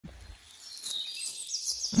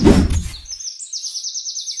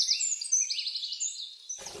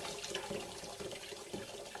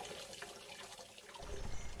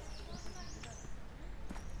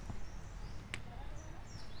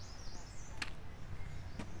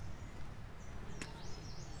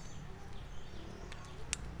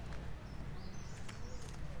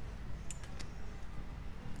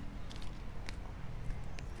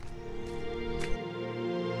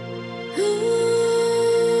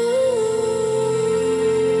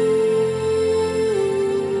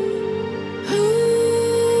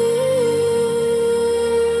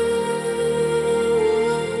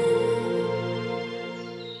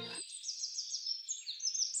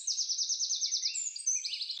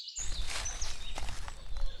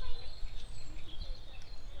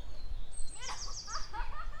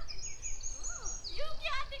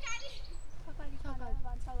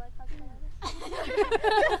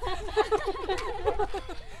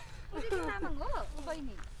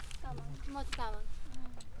बहिनी म चाहिँ तामाङ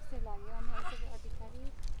त्यस्तै लाग्यो अनि यसरी अधिकारी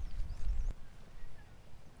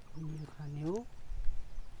खाने हो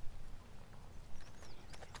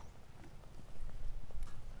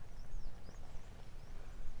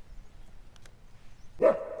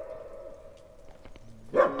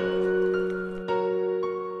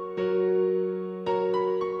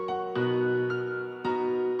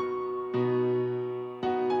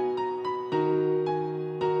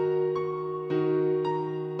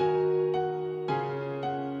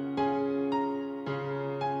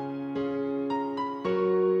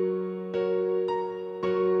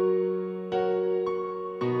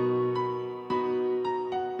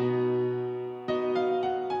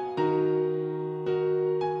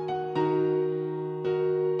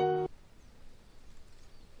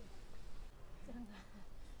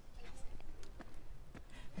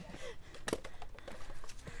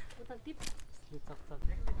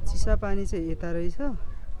चिसापानी चाहिँ यता रहेछ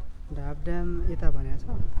ढाप ड्याम यता भनेको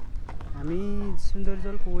छ हामी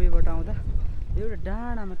सुन्दरजलको वेबाट आउँदा एउटा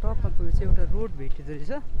डाँडामा टपमा पुगेपछि एउटा रोड भेटिँदो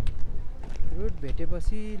रहेछ रोड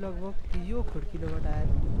भेटेपछि लगभग यो खुड्किलोबाट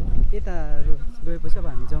आएर यता गएपछि अब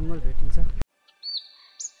हामी जङ्गल भेटिन्छ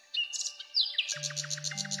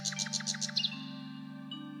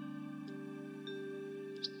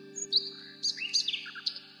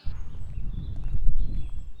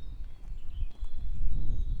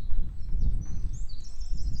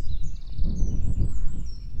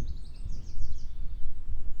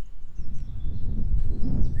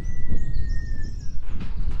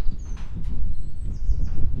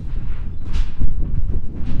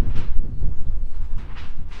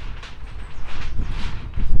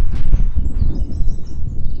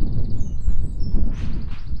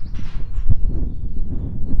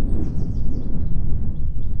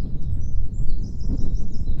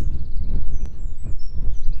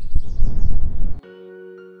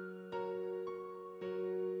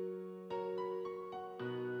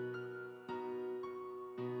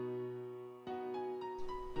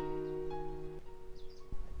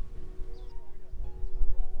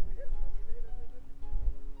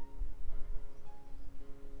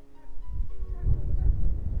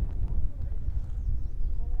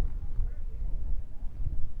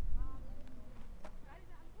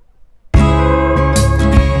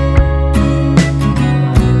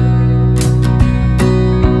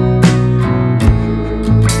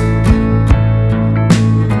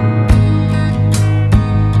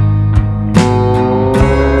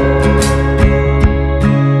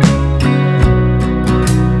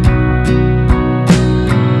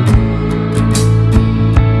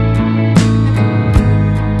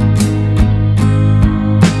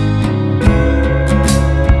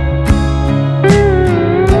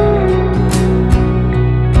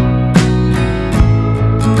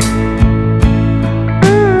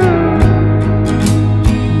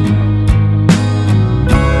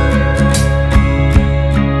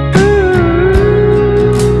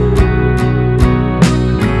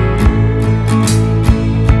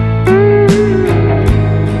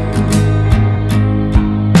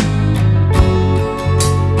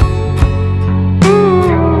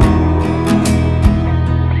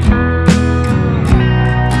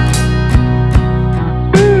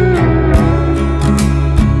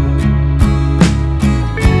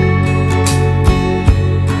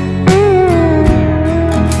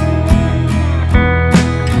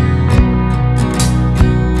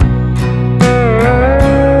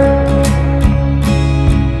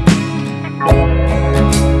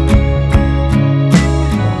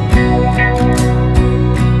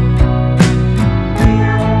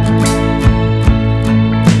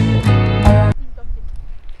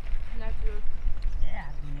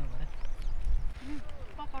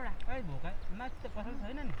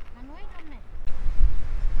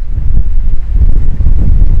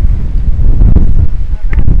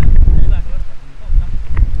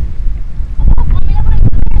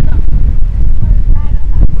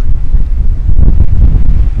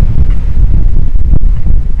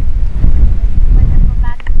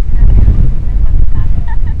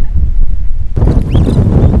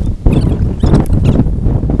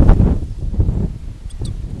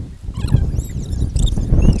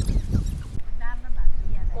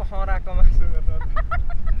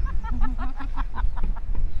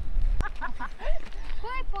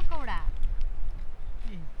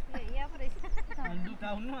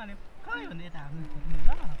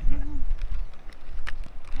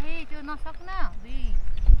नसक्न दुई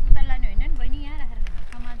उता लाने होइन नि बहिनी यहाँ राखेर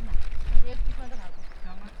समाजमा एक पिसमा त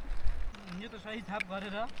खाएको यो त सही थाप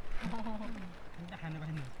गरेर खानु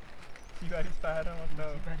पाइन्छ सिफारिस पाएर मतलब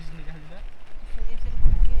सिफारिस निकालेर यसरी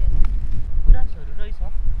खानु के गुराँसहरू र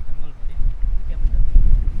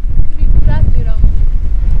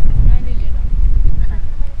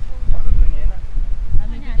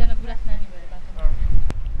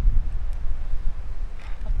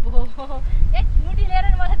एक मुठी लिएर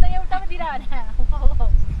मलाई त एउटा पनि दिरा भने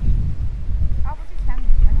अब चाहिँ छाम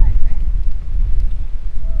हुँदैन अहिले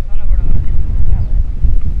तलबाट गर्दै म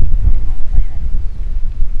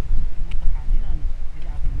त खादिनँ फेरि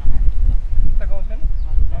आफूले नखाएको त गाउँ छैन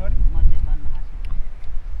अगाडि मध्यपानमा खाएको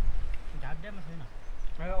ढाब्डामा छैन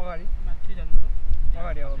अगाडि माथि जानु पर्यो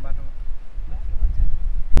अगाडि अब बाटोमा बाटोमा छैन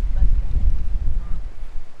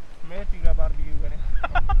मेरो टिका बारबिक्यु गरे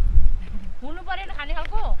हुनु पर्यो नि खाने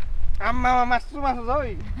खालको आम्मामा मासु छ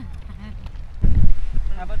है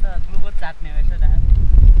अब त ग्लुकोज चाट्ने रहेछ दा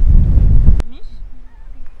मिस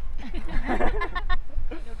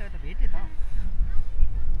एउटा त भेटे त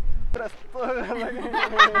यस्तो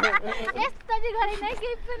यस्तो चाहिँ गरेन है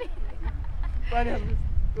केही पनि पानी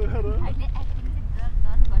अहिले एक्टिङ चाहिँ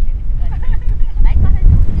गर्नुपर्ने रहेछ भाइ कसरी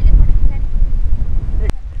छुट्टीले फोटो खिचाने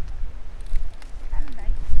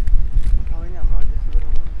अब नि हाम्रो जस्तो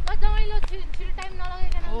गराउनु जमाइलो छिटो टाइम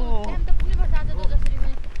नलगाइकन टाइम त पुग्नुपर्छ आज त जसरी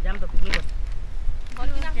पनि ड्याम त पुग्नुपर्छ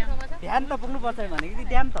ध्यान ध्यान त पुग्नुपर्छ भनेको कि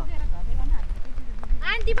ड्याम त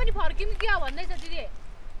आन्टी पनि फर्किनु के हो भन्दैछ दिदी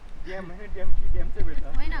ड्याम होइन ड्याम कि ड्याम चाहिँ भेट्छ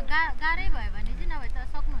होइन गाह्रै भयो भने चाहिँ नभए त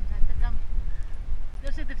सक्नुहुन्छ नि त जाम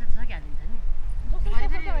त्यसै त्यसै सकिहालिन्छ नि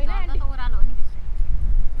त ओह्रालो हो नि बेसी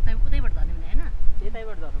उतैबाट झर्ने भने होइन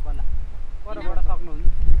यतैबाट झर्नु पर्ला परबाट सक्नुहुन्न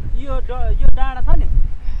यो डाँडा छ नि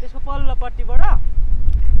त्यसको पल्लोपट्टिबाट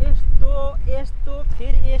यस्तो यस्तो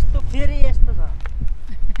फेरि यस्तो छ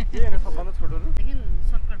के होइन सबभन्दा छोटो देखि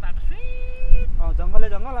सर्टकट बाटो स्विट जङ्गलै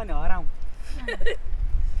जङ्गल अनि हराउँ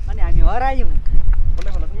अनि हामी हरायौँ खोला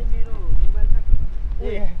खोला मेरो मोबाइल छ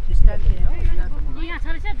ए स्ट्यान्ड त्यही हो यहाँ छ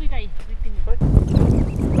रहेछ दुईटै दुई तिन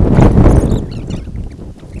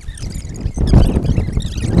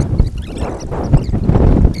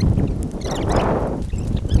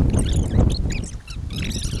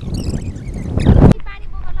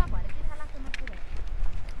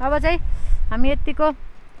अब चाहिँ हामी यतिको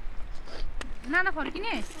नाना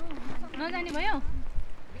फर्किने नजाने भयो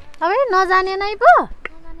अब नजाने नै पो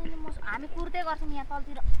हामी कुर्दै गर्छौँ यहाँ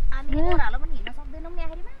तलतिर हामी ओह्रालो पनि हिँड्न सक्दैनौँ नि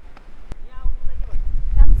आखिरमा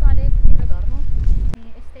राम्रोसँगले घुमेर झर्नु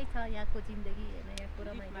यस्तै छ यहाँको जिन्दगी होइन यहाँको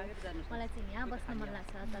रमाइलो मलाई चाहिँ यहाँ बस्न मन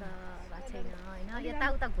लाग्छ तर भएको छैन होइन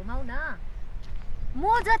यताउता घुमाउ न म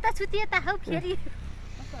जता छु त्यता हौ फेरि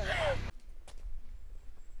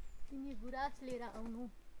तिमी गुराँस लिएर आउनु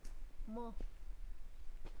म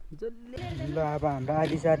ल अब हाम्रो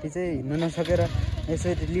आधी साथी चाहिँ हिँड्नु नसकेर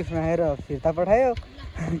यसरी लिफ्टमा आएर फिर्ता पठायो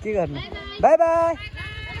के गर्नु बाई बाई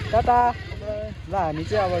टाटा ल हामी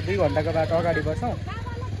चाहिँ अब 2 घन्टाको बाटो अगाडि बस्छौँ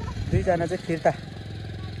दुईजना चाहिँ फिर्ता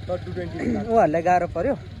उहाँहरूलाई गाह्रो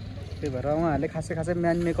पर्यो त्यही भएर उहाँहरूले खासै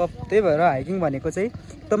म्यान मेकअप त्यही भएर हाइकिङ भनेको चाहिँ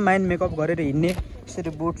एकदम माइन्ड मेकअप गरेर हिँड्ने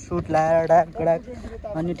यसरी बुट सुट लाएर डाक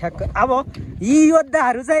अनि ठ्याक्क अब यी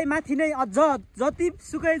योद्धाहरू चाहिँ माथि नै अझ जति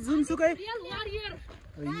सुकै जुनसुकै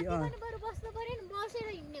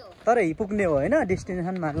तर पुग्ने हो होइन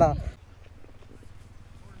डेस्टिनेसनमा ल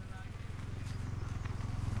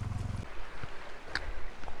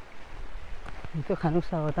त्यो खानु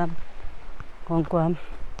सावधान कङ्को आम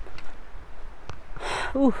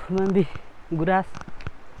माम्बी गुराँस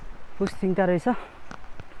पुस्थिङता रहेछ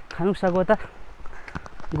खानु सको त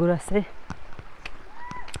गुराँस चाहिँ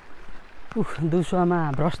दुसोमा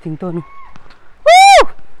ब्रस थिङ त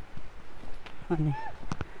अनि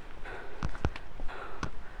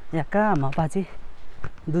यहाँ कहाँ मपाची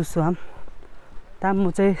दुसोआम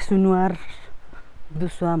तामु चाहिँ सुनुवार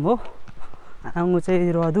दुसोआम हो आउनु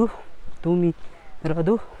चाहिँ रदु तुमी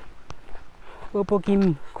रदु पोपोकिम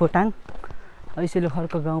खोटाङ ऐसेलो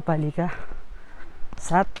खर्क गाउँपालिका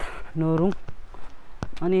 7 नोरुङ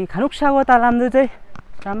अनि खानुक सागो तालाम्दु चाहिँ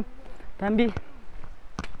ताम्बी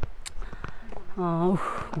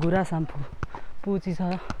गुराँस आम्फु पुची छ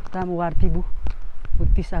ताम वार्तिबु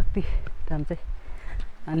उत्ति साक्ति ताम चाहिँ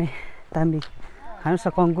अनि ताम्बी खानु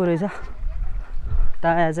सकङ्कु रहेछ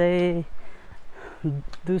ताया चाहिँ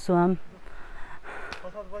दुसोआम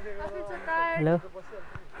हेलो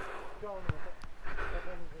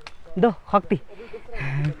दो खक्ति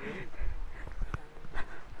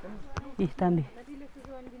इ ताम्बी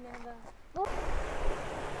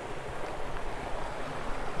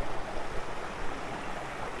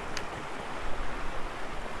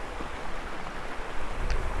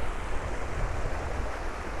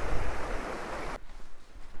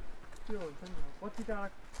कति टाढा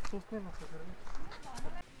सोच्नै नसकेर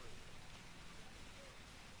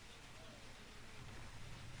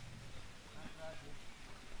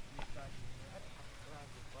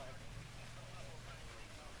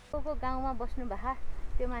को गाउँमा बस्नु भए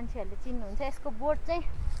त्यो मान्छेहरूले चिन्नुहुन्छ यसको बोर्ड चाहिँ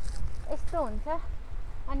यस्तो हुन्छ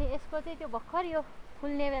अनि यसको चाहिँ त्यो भर्खर यो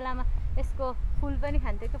फुल्ने बेलामा यसको फुल पनि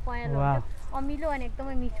खान्थ्यो क्या पहेँलो वाह। हुन्थ्यो अमिलो अनि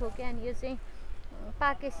एकदमै मिठो क्या अनि यो चाहिँ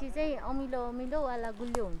पाकेसी चाहिँ अमिलो अमिलो वाला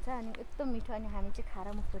गुलियो हुन्छ अनि एकदम मिठो अनि हामी चाहिँ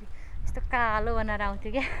खारा मुखरी यस्तो कालो बनाएर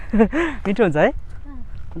आउँथ्यो क्या मिठो हुन्छ है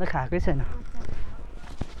अन्त खाएकै छैन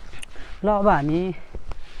ल अब हामी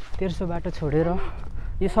तेर्सो बाटो छोडेर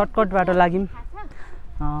यो सर्टकट बाटो लाग्यौँ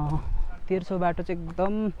तेर्सो बाटो चाहिँ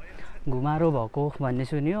एकदम घुमारो भएको भन्ने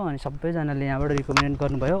सुन्यो अनि सबैजनाले यहाँबाट रिकमेन्ड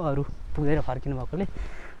गर्नुभयो अरू पुगेर फर्किनु भएकोले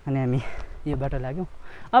अनि हामी यो बाटो लाग्यौँ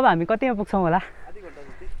अब हामी कतिमा पुग्छौँ होला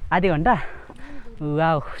आधी घन्टा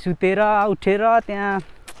वाउ सुतेर उठेर त्यहाँ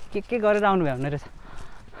के गरेर आउनुभयो हुने रहेछ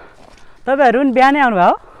तपाईँहरू पनि बिहानै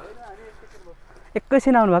आउनुभयो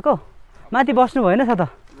एकैछिन आउनुभएको माथि बस्नु भएन छ त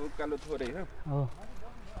हो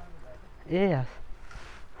ए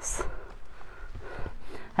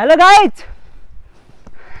हेलो गाइज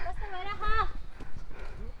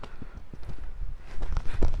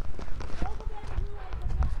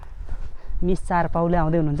मिस 4 पाउले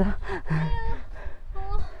आउँदै हुनुहुन्छ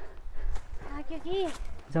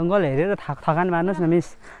जङ्गल हेरेर थकान मार्नुहोस् न मिस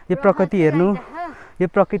यो प्रकृति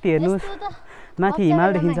हेर्नुहोस् माथि हिमाल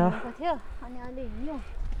देखिन्छ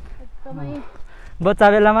बच्चा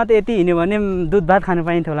बेलामा त यति हिँड्यो भने दुध भात खानु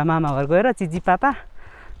पाइन्थ्यो होला मामा घर गएर चिची पापा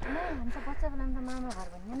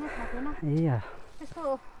ए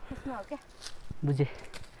बुझेँ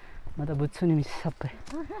म त बुझ्छु नि मिस सबै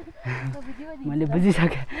मैले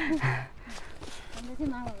बुझिसकेँ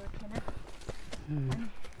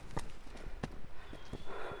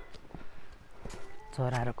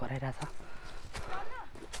चराहरू कराइरहेछ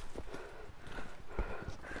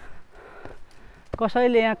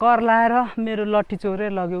कसैले यहाँ कर लाएर मेरो लट्ठी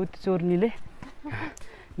चोरेर लग्यो उति चोर्नीले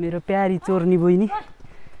मेरो प्यारी चोर्नी बहिनी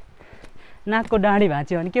नाकको डाँडी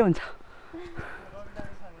भाँच्यो भने के हुन्छ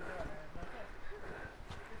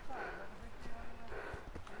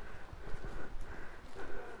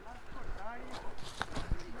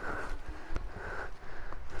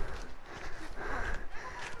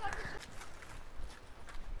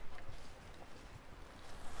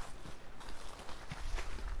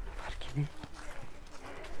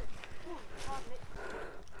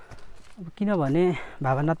किनभने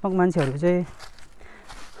भावनात्मक मान्छेहरू चाहिँ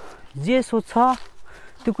जे सोच्छ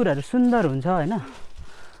त्यो कुराहरू सुन्दर हुन्छ हैन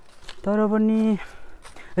तर पनि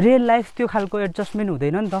रियल लाइफ त्यो खालको एडजस्टमेन्ट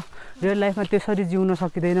हुँदैन नि त रियल लाइफमा त्यसरी जिउन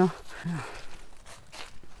सकिँदैन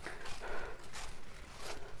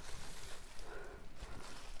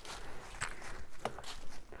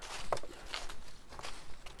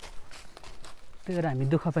त्यही भएर हामी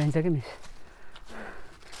दुःख पाइन्छ कि मिस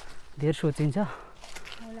धेर सोचिन्छ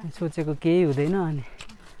सोचेको केही हुँदैन अनि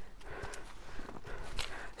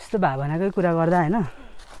यस्तो भावनाकै कुरा गर्दा हैन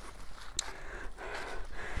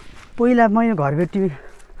पहिला मैले घरबेटी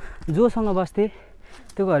जोसँग बस्थेँ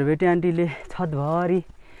त्यो घरबेटी आन्टीले छतभरि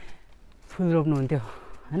फुल रोप्नुहुन्थ्यो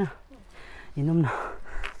हैन हिँडौँ न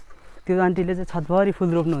त्यो आन्टीले चाहिँ छतभरि फुल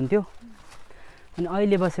रोप्नुहुन्थ्यो अनि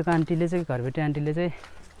अहिले बसेको आन्टीले चाहिँ घरबेटी आन्टीले चाहिँ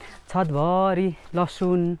छतभरि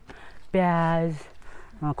लसुन प्याज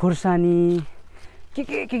खुर्सानी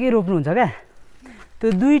के रोप्नुहुन्छ क्या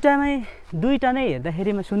त्यो दुईटा नै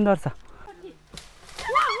हेर्दाखेरिमा सुन्दर छ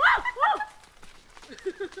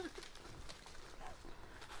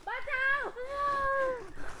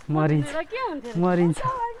मरिन्छ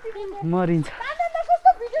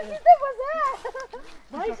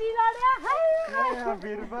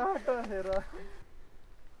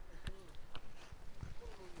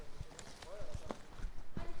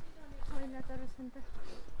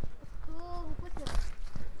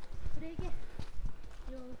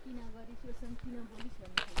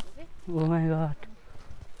Oh my god.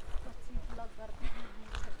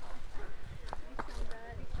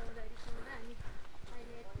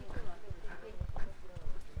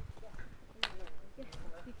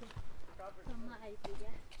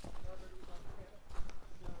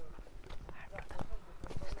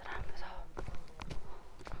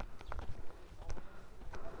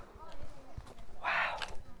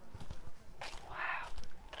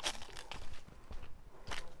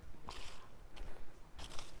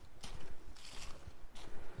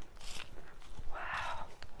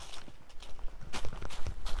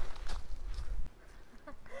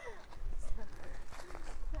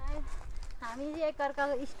 हामी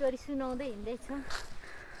एकअर्काको स्टोरी सुनाउँदै हिँड्दैछौँ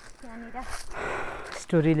त्यहाँनिर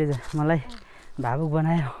स्टोरीले चाहिँ मलाई भावुक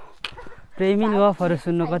बनायो प्रेमी गफहरू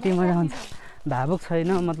सुन्न कति मजा आउँछ भावुक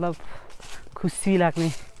छैन मतलब खुसी लाग्ने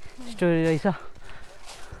स्टोरी रहेछ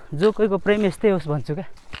जो कोहीको प्रेम यस्तै होस् भन्छु क्या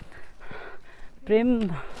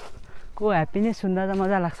प्रेमको ह्याप्पिनेस सुन्दा त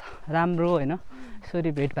मजा लाग्छ राम्रो हैन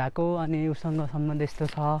यसरी भेट भएको अनि उसँग सम्बन्ध यस्तो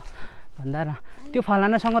छ भन्दा न त्यो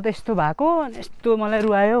फलानासँग त यस्तो भएको अनि यस्तो मलाई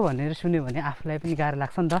रुवायो भनेर सुन्यो भने आफूलाई पनि गाह्रो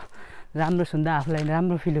लाग्छ नि त राम्रो सुन्दा आफूलाई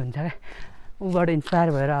राम्रो फिल हुन्छ क्या ऊबाट इन्सपायर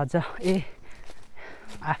भएर अझ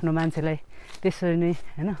आफ्नो मान्छेलाई त्यसरी नै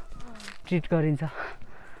होइन ट्रिट गरिन्छ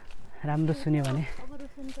राम्रो सुन्यो भने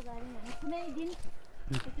रोशनको बारेमा कुनै दिन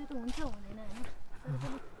त्यो त हुन्छ हुँदैन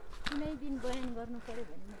होइन कुनै दिन बयान गर्नु पर्यो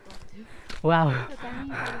भने म गर्छु वाह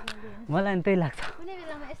मलाई नि त्यही लाग्छ कुनै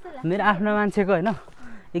बेलामा यस्तो लाग्छ मेरो आफ्नो मान्छेको होइन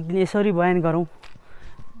एक दिन यसरी बयान गरौँ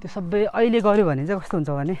त्यो सबै अहिले गऱ्यो भने चाहिँ कस्तो हुन्छ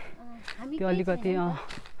भने त्यो अलिकति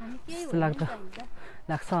जस्तो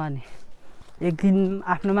लाग्छ अनि एक दिन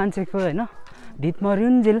आफ्नो मान्छेको होइन ढित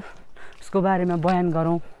मरुन्जेल उसको बारेमा बयान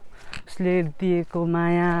गरौँ उसले दिएको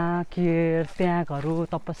माया केयर त्यागहरू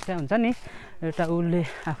तपस्या हुन्छ नि एउटा उसले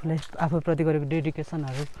आफूप्रति गरेको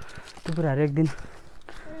डेडिकेसनहरू त्यो कुराहरू एक दिन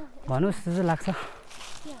भनौँ जस्तो चाहिँ लाग्छ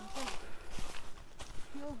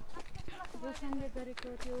रोशनले गरेको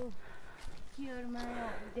त्यो केयर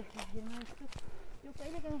मायाहरू देख्दाखेरि यस्तो त्यो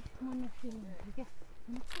कहिलेकाहीँ मनमा फिल हुन्थ्यो क्या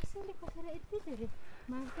कसैले कसैलाई यति धेरै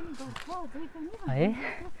माया पनि गर्छ अझै पनि है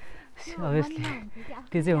अभियसली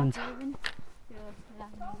त्यो चाहिँ हुन्छ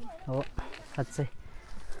हो साँच्चै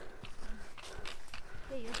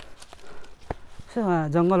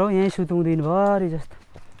जङ्गल हो यहीँ सुतौँ दिनभरि जस्तो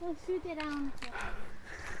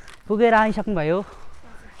पुगेर आइसक्नुभयो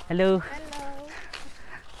हेलो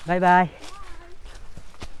बाई बाई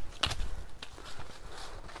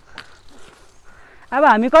अब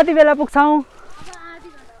हामी कति बेला पुग्छौँ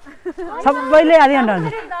सबैले आधी घन्टा हुन्छ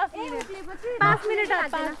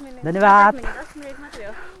धन्यवाद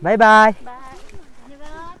बाई बाई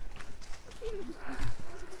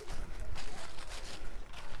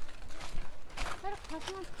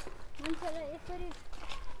मान्छेलाई यसरी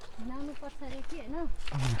हिँडाउनुपर्छ अरे कि होइन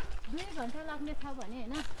 2 घन्टा लाग्ने छ भने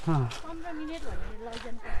होइन 15 मिनट भनेर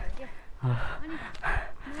लैजानुपर्छ क्या अनि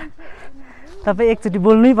तपाईँ एकचोटि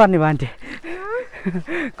बोल्नै पर्ने भयो आन्टी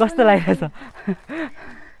कस्तो लागिरहेछ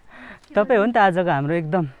तपाईँ हो नि त आजको हाम्रो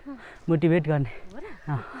एकदम मोटिभेट गर्ने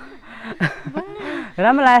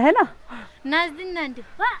राम्रो लागेको छैन नाच्दिन आन्टी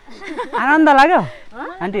आनन्द लाग्यो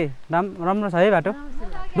आन्टी राम्रो छ है बाटो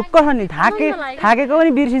दुःख छ नि थाकेको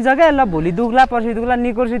पनि बिर्सिन्छ क्या ल भोलि दुख्ला पर्सि दुख्ला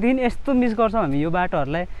निकोर्सिदेखि यस्तो मिस गर्छौँ हामी यो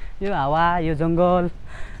बाटोहरूलाई यो हावा यो जङ्गल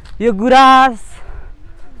यो गुराँस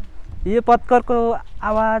यो पत्करको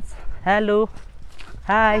आवाज हेलो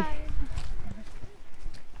हाई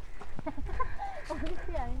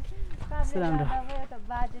राम्रो एउटा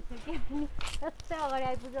बाजे थियो कि कस्तो अगाडि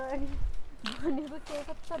आइपुग्यो अनि भनेको त्यो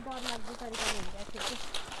कस्तो डरलाग्दो तरिकाले हिँडिरहेको थियो कि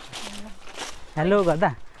हेलो गर्दा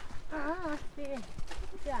अस्ति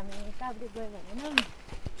त्यो हामी काभ्रे गयो भने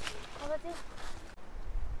अब चाहिँ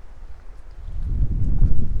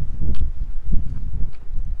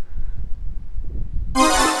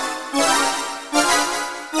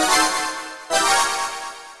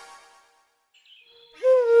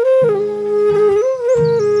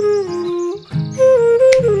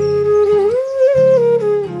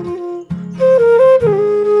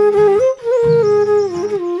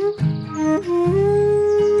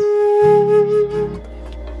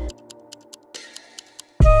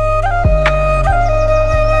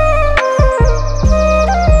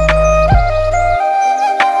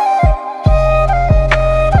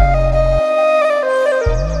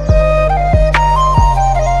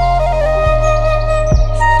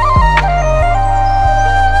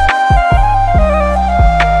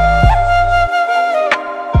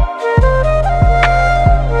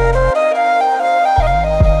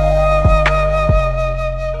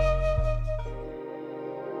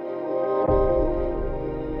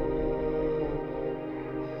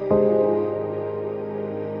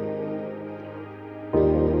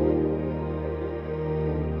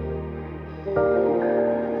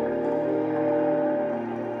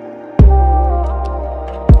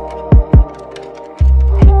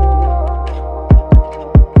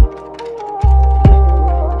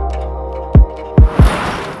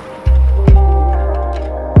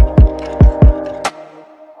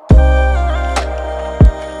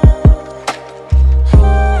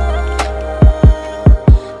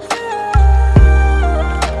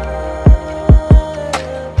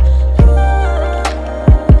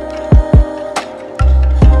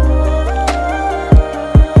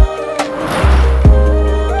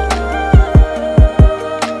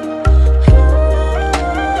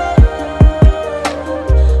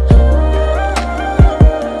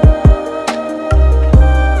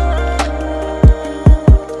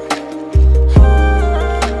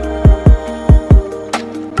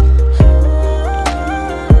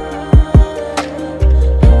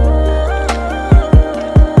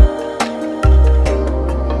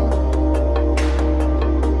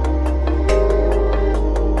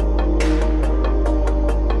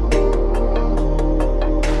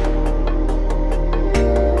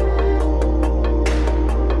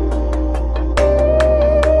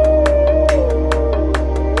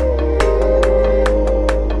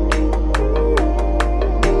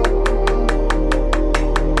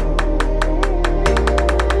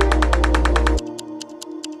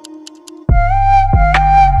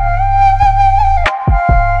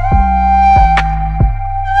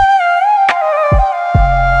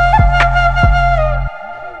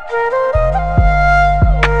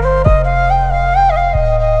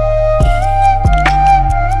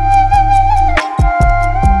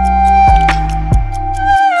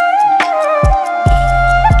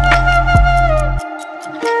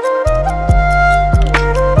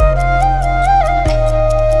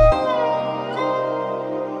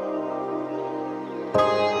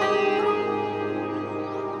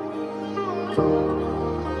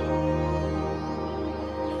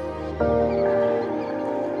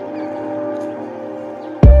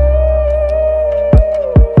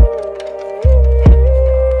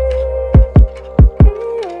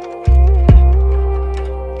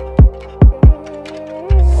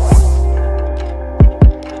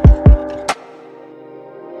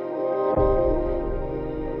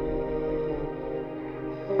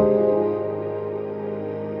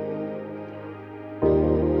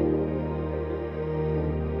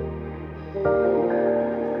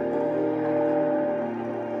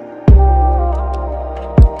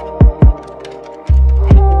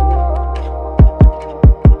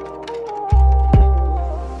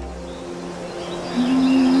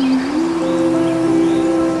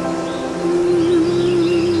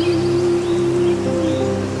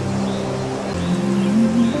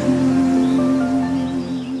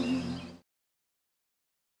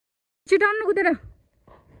छिटो आउनु कुदेर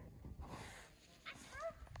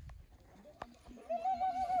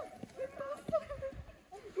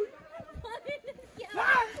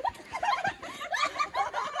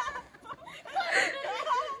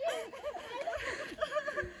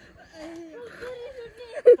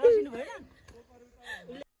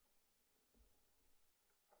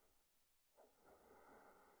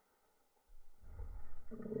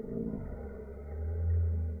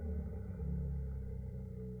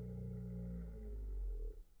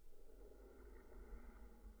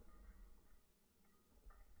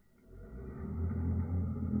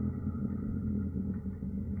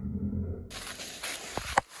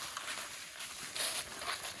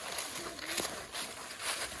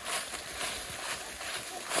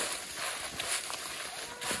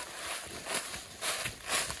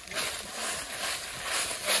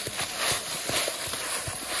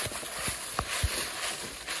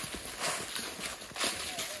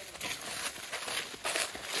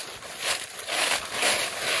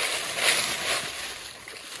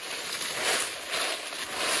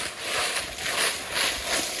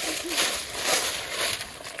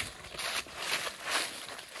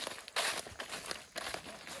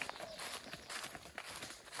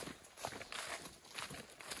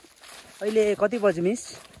अहिले कति बज्यो मिस?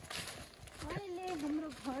 अहिले हाम्रो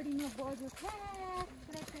घडीमा बज्यो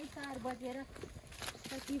ठ्याक्कै 4 बजेर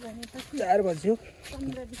कति भने 4 बज्यो 15-20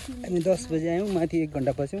 मिनेट हामी 10 बजे आयौँ माथि 1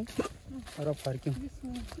 घन्टा बस्यौँ र फर्क्यौँ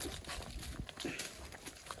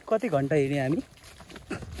कति घन्टा हिँड्यौँ हामी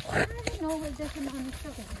 9 बजेदेखि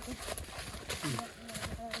ननस्टप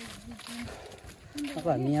अब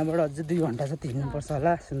हामी यहाँबाट अझै 2 घन्टा जति हिँड्नुपर्छ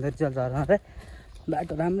होला सुन्दरीजल झरनालाई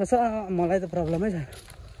बाटो राम्रो छ मलाई त प्रब्लमै छैन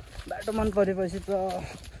बाटो मन परेपछि त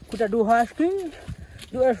खुट्टा दुखास कि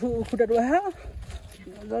खुट्टा दुखा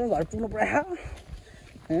मजाले घर पुग्नु पर्यो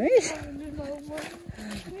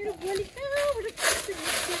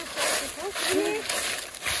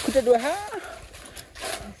खुट्टा दुखा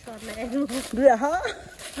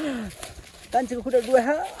मान्छेको खुट्टा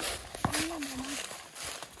दुखा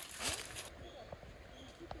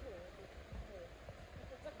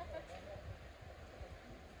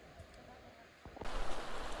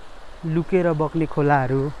लुकेर बग्ने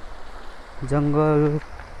खोलाहरू जङ्गल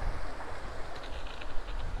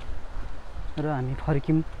र हामी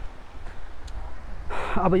फर्क्यौँ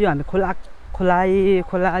अब यो हामी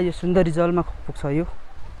खोला यो सुन्दरी जलमा पुग्छ यो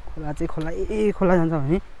खोला चाहिँ खोला जान्छ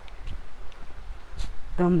भने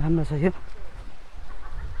एकदम राम्रो छ यो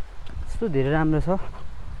यस्तो धेरै राम्रो छ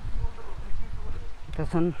यता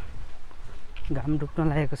छन् घाम डुब्न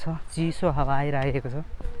लागेको छ चिसो हावा आइरहेको छ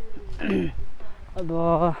अब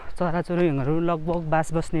चराचुरुङ्गीहरू लगभग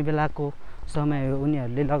बास बस्ने बेलाको समय हो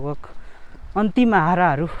उनीहरूले लगभग अन्तिम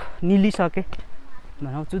आहाराहरू निलिसके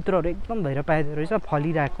भनौँ चुत्रोहरू एकदम भएर पाइदो रहेछ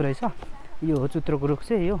फलिरहेको रहेछ यो हो चुत्रोको रुख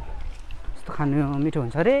चाहिँ यो यस्तो खानु मिठो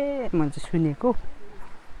हुन्छ अरे मैले चाहिँ सुनेको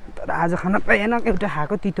तर आज खान पाएन एउटा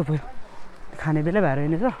खाएको तितो भयो खाने बेला भएर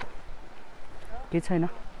रहेनछ केही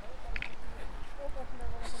छैन